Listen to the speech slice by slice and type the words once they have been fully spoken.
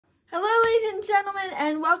Hello ladies and gentlemen,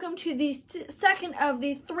 and welcome to the second of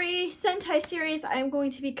the 3 Sentai series I'm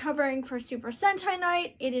going to be covering for Super Sentai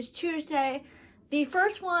Night. It is Tuesday. The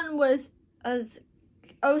first one was Osama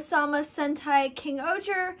Sentai King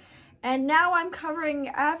Oger, and now I'm covering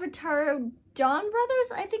Avataro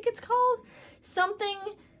Donbrothers, I think it's called. Something,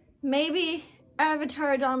 maybe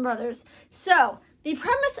Avataro Donbrothers. So, the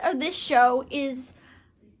premise of this show is,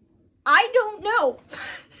 I don't know,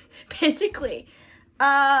 basically.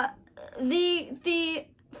 The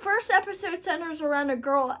first episode centers around a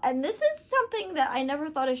girl, and this is something that I never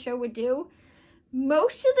thought a show would do.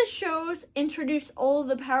 Most of the shows introduce all of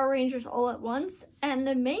the Power Rangers all at once, and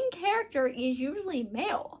the main character is usually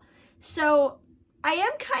male. So I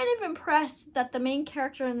am kind of impressed that the main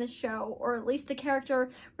character in this show, or at least the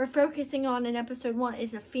character we're focusing on in episode 1,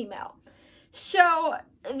 is a female. So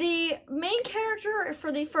the main character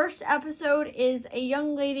for the first episode is a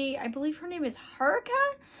young lady, I believe her name is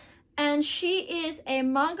Haruka, and she is a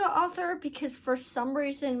manga author because for some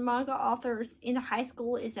reason manga authors in high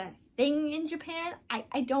school is a thing in Japan.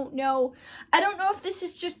 I don't know. I don't know if this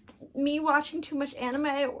is just me watching too much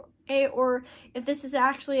anime or if this is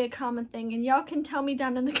actually a common thing, and y'all can tell me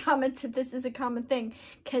down in the comments if this is a common thing,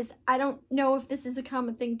 because I don't know if this is a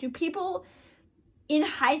common thing. Do people in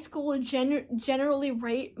high school generally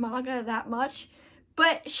rate manga that much?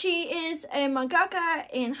 But she is a mangaka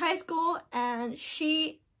in high school,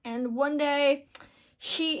 and one day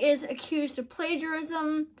she is accused of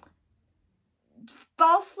plagiarism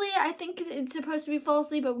falsely. I think it's supposed to be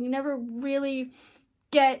falsely, but we never really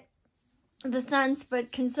get the sense.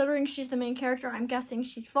 But considering she's the main character, I'm guessing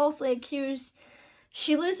she's falsely accused.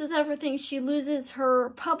 She loses everything. She loses her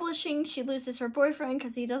publishing. She loses her boyfriend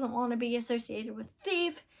because he doesn't want to be associated with a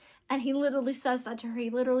thief. And he literally says that to her. He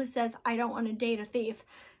literally says, I don't want to date a thief.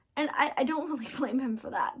 And I don't really blame him for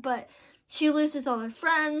that. But she loses all her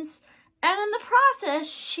friends. And in the process,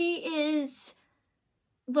 she is,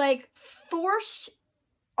 like, forced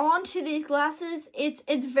onto these glasses.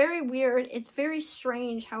 It's very weird. It's very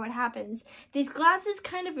strange how it happens. These glasses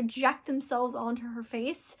kind of eject themselves onto her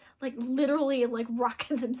face. Like, literally, like,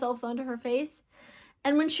 rocket themselves onto her face.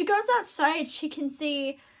 And when she goes outside, she can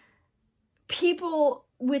see people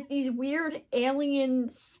with these weird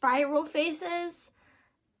alien spiral faces.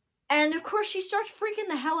 And, of course, she starts freaking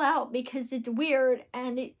the hell out because it's weird.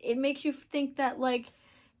 And it makes you think that, like,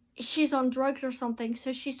 she's on drugs or something.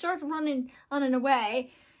 So she starts running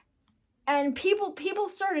away. And people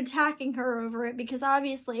start attacking her over it because,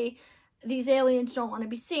 obviously, these aliens don't want to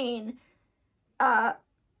be seen.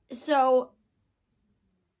 So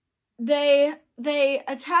they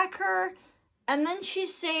attack her, and then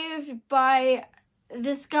she's saved by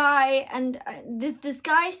this guy, and this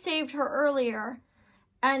guy saved her earlier,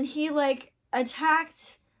 and he, like,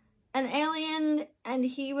 attacked an alien, and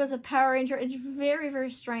he was a Power Ranger. It's very,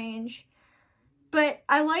 very strange. But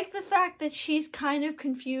I like the fact that she's kind of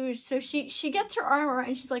confused. So she gets her armor,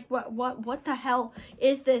 and she's like, what the hell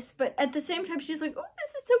is this? But at the same time, she's like, oh,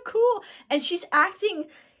 this is so cool. And she's acting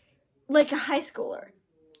like a high schooler.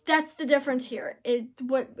 That's the difference here.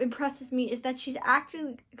 What impresses me is that she's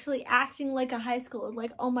actually acting like a high schooler.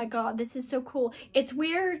 Like, oh my god, this is so cool. It's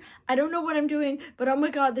weird. I don't know what I'm doing, but oh my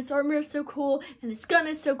god, this armor is so cool, and this gun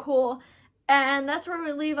is so cool. And that's where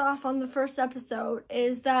we leave off on the first episode,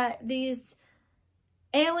 is that these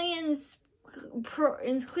aliens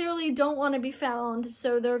clearly don't want to be found,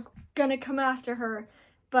 so they're gonna come after her.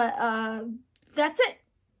 But that's it.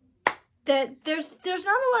 There's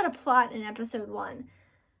not a lot of plot in episode 1.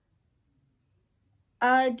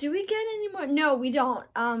 Do we get any more? No, we don't.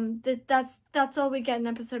 That's all we get in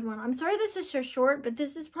episode 1. I'm sorry this is so short, but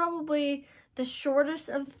this is probably the shortest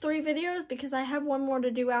of the 3 videos because I have one more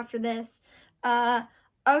to do after this.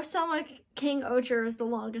 Osama King Oger is the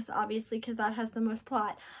longest, obviously, because that has the most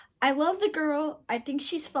plot. I love the girl. I think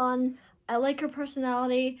she's fun. I like her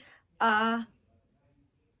personality. I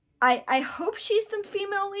hope she's the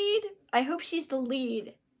female lead. I hope she's the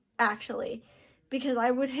lead, actually, because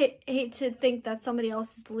I would hate to think that somebody else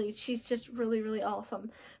is the lead. She's just really, really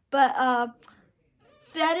awesome. But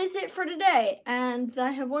that is it for today, and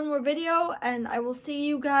I have one more video, and I will see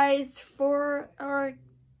you guys for our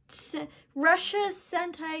Russia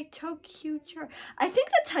Sentai Tokyo. I think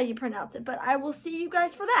that's how you pronounce it, but I will see you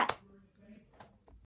guys for that.